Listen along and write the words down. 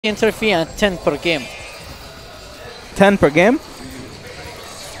entry fee and 10 per game. 10 per game?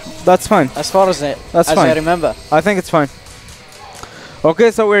 That's fine. As far as I remember. I think it's fine. Okay,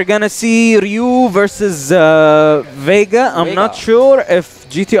 so we're gonna see Ryu versus Vega. I'm not sure if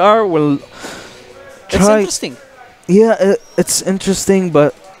GTR will try. It's interesting. Yeah, it's interesting,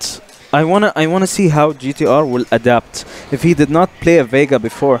 but I wanna see how GTR will adapt. If he did not play a Vega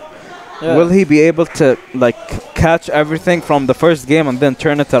before, will he be able to catch everything from the first game and then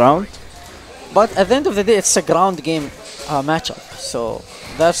turn it around? But at the end of the day, it's a ground game matchup, so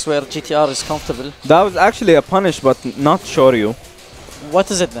that's where GTR is comfortable. That was actually a punish, but not Shoryu. What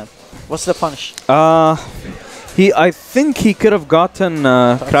is it then? What's the punish? I think he could have gotten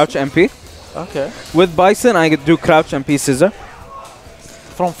crouch MP. Okay. With Bison, I could do crouch MP scissor.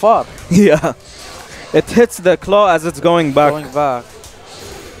 From far? Yeah. It hits the claw as it's going back. Going back.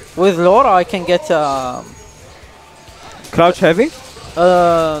 With Laura, I can get crouch heavy?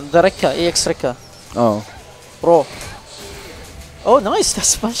 The Rekka, EX Rekka. Oh. Bro. Oh, nice.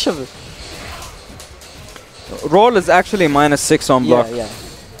 That's punchable. Roll is actually -6 on block. Yeah,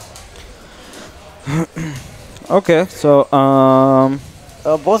 yeah. Okay, so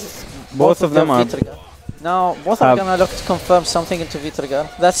both of them are. Now both are gonna look to confirm something into V-Trigger.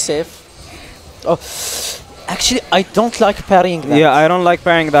 That's safe. Oh, actually, I don't like parrying that. Yeah, I don't like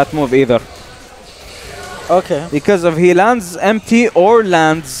parrying that move either. Okay. Because if he lands empty or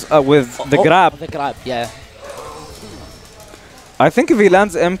lands with the grab. The grab, yeah. I think if he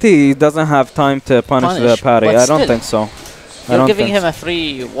lands empty, he doesn't have time to punish the parry. I don't think so. You're giving him a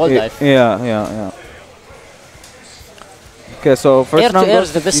free wall dive. Yeah. Okay, so first air round to air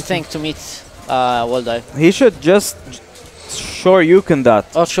is the best thing to meet wall dive. He should just Shoryuken that.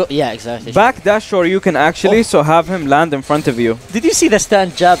 Oh, yeah, exactly. Backdash Shoryuken actually, so have him land in front of you. Did you see the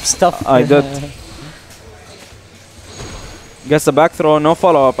stand jab stuff? I did. Gets the back throw, no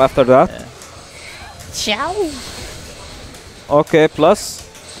follow up after that. Ciao. Okay, plus.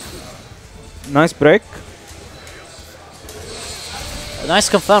 Nice break. Nice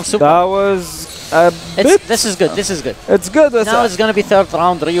confirm, super. That was a bit. This is good, this is good. It's good. Now it's gonna be third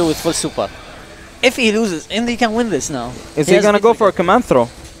round Ryu with full super. If he loses, and he can win this now. Is he gonna go for a command throw?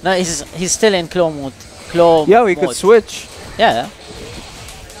 No, he's still in claw mode. Yeah, we could switch. Yeah.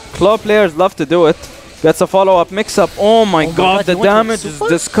 Claw players love to do it. Gets a follow-up mix-up. Oh my god, the damage is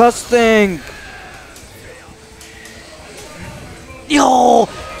disgusting. Yo!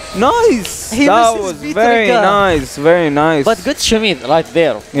 Nice! That was very nice, very nice. But good shimmy right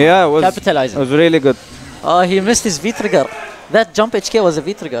there. Yeah, it was. Capitalizing. It was really good. Oh, he missed his V-trigger. That jump HK was a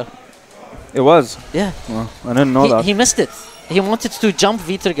V-trigger. It was? Yeah. Well, I didn't know that. He missed it. He wanted to jump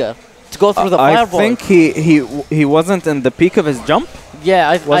V-trigger to go through the fireball. I think he wasn't in the peak of his jump. Yeah,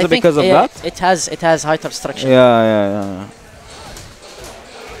 I think because of that? It has height obstruction. Yeah.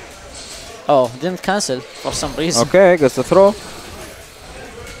 Oh, didn't cancel for some reason. Okay, gets the throw.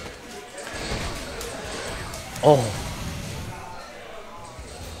 Oh.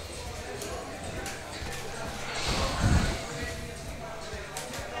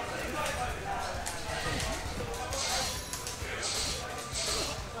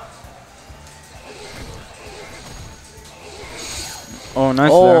 Oh,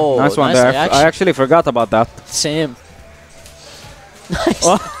 nice there. Nice one there. I actually forgot about that. Same. Nice.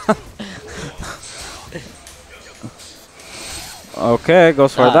 Okay,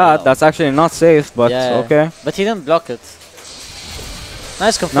 goes for that. No. That's actually not safe, but okay. But he didn't block it.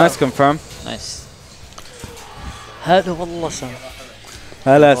 Nice confirm. Nice confirm. Nice. هلا والله سام.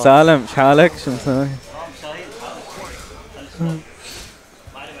 هلا سالم، شحالك؟ شو مسوي؟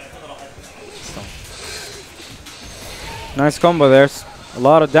 Nice combo there. A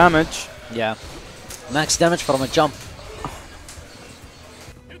lot of damage. Yeah. Max damage from a jump.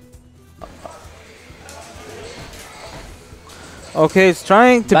 Okay, he's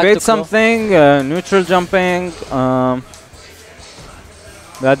trying to bait something. Neutral jumping.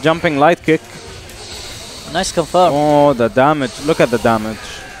 That jumping light kick. Nice confirm. Oh, the damage. Look at the damage.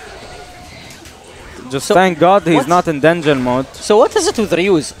 Just thank God he's not in danger mode. So what is it with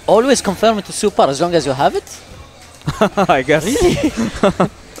Ryu's? Always confirm it to super as long as you have it? I guess. Really?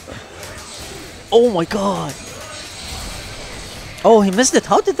 Oh my god. Oh, he missed it.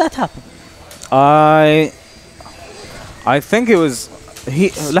 How did that happen? I think it was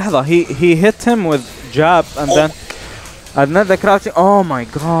he hit him with jab and then the crouching. Oh my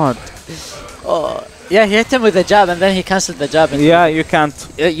god. Oh yeah, he hit him with a jab and then he cancelled the jab. Yeah, you can't.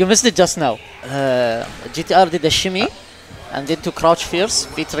 You missed it just now. GTR did a shimmy and did two crouch fierce,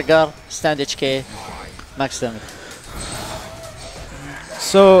 V-trigger, stand HK, max damage.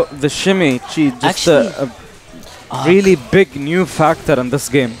 So the shimmy, just really big new factor in this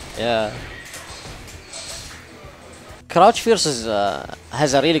game. Yeah. Crouch Fierce is,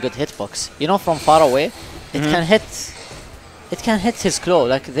 has a really good hitbox. You know, from far away, it can hit. It can hit his claw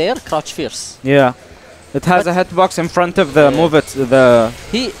like there. Crouch Fierce. Yeah, it has a hitbox in front of the move it.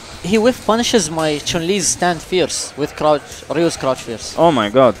 He whiff punishes my Chun-Li's stand Fierce with Ryu's Crouch Fierce. Oh my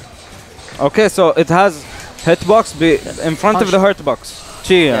god. Okay, so it has hitbox in front of the hurtbox.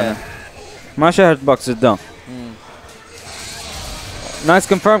 Yeah. ماشي hitbox قدام. Nice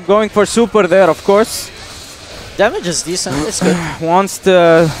confirm. Going for super there, of course. Damage is decent. It's good. Wants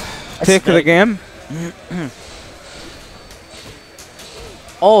to take the game.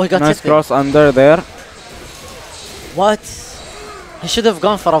 Oh, he got nice hit. cross under there. What? He should have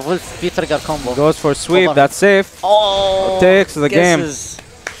gone for a Wolf B-trigger combo. Goes for sweep. That's safe. Oh, takes the game.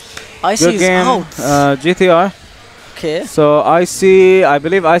 Icy Good is game. out. GTR. Okay. So I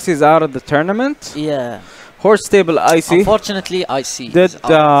believe Icy is out of the tournament. Yeah. Horse stable Icy. Unfortunately, Icy. Did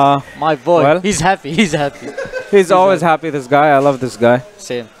my boy? well, he's happy. He's happy. he's always happy. This guy. I love this guy.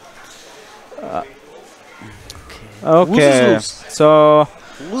 Same. Okay. So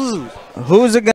who's again?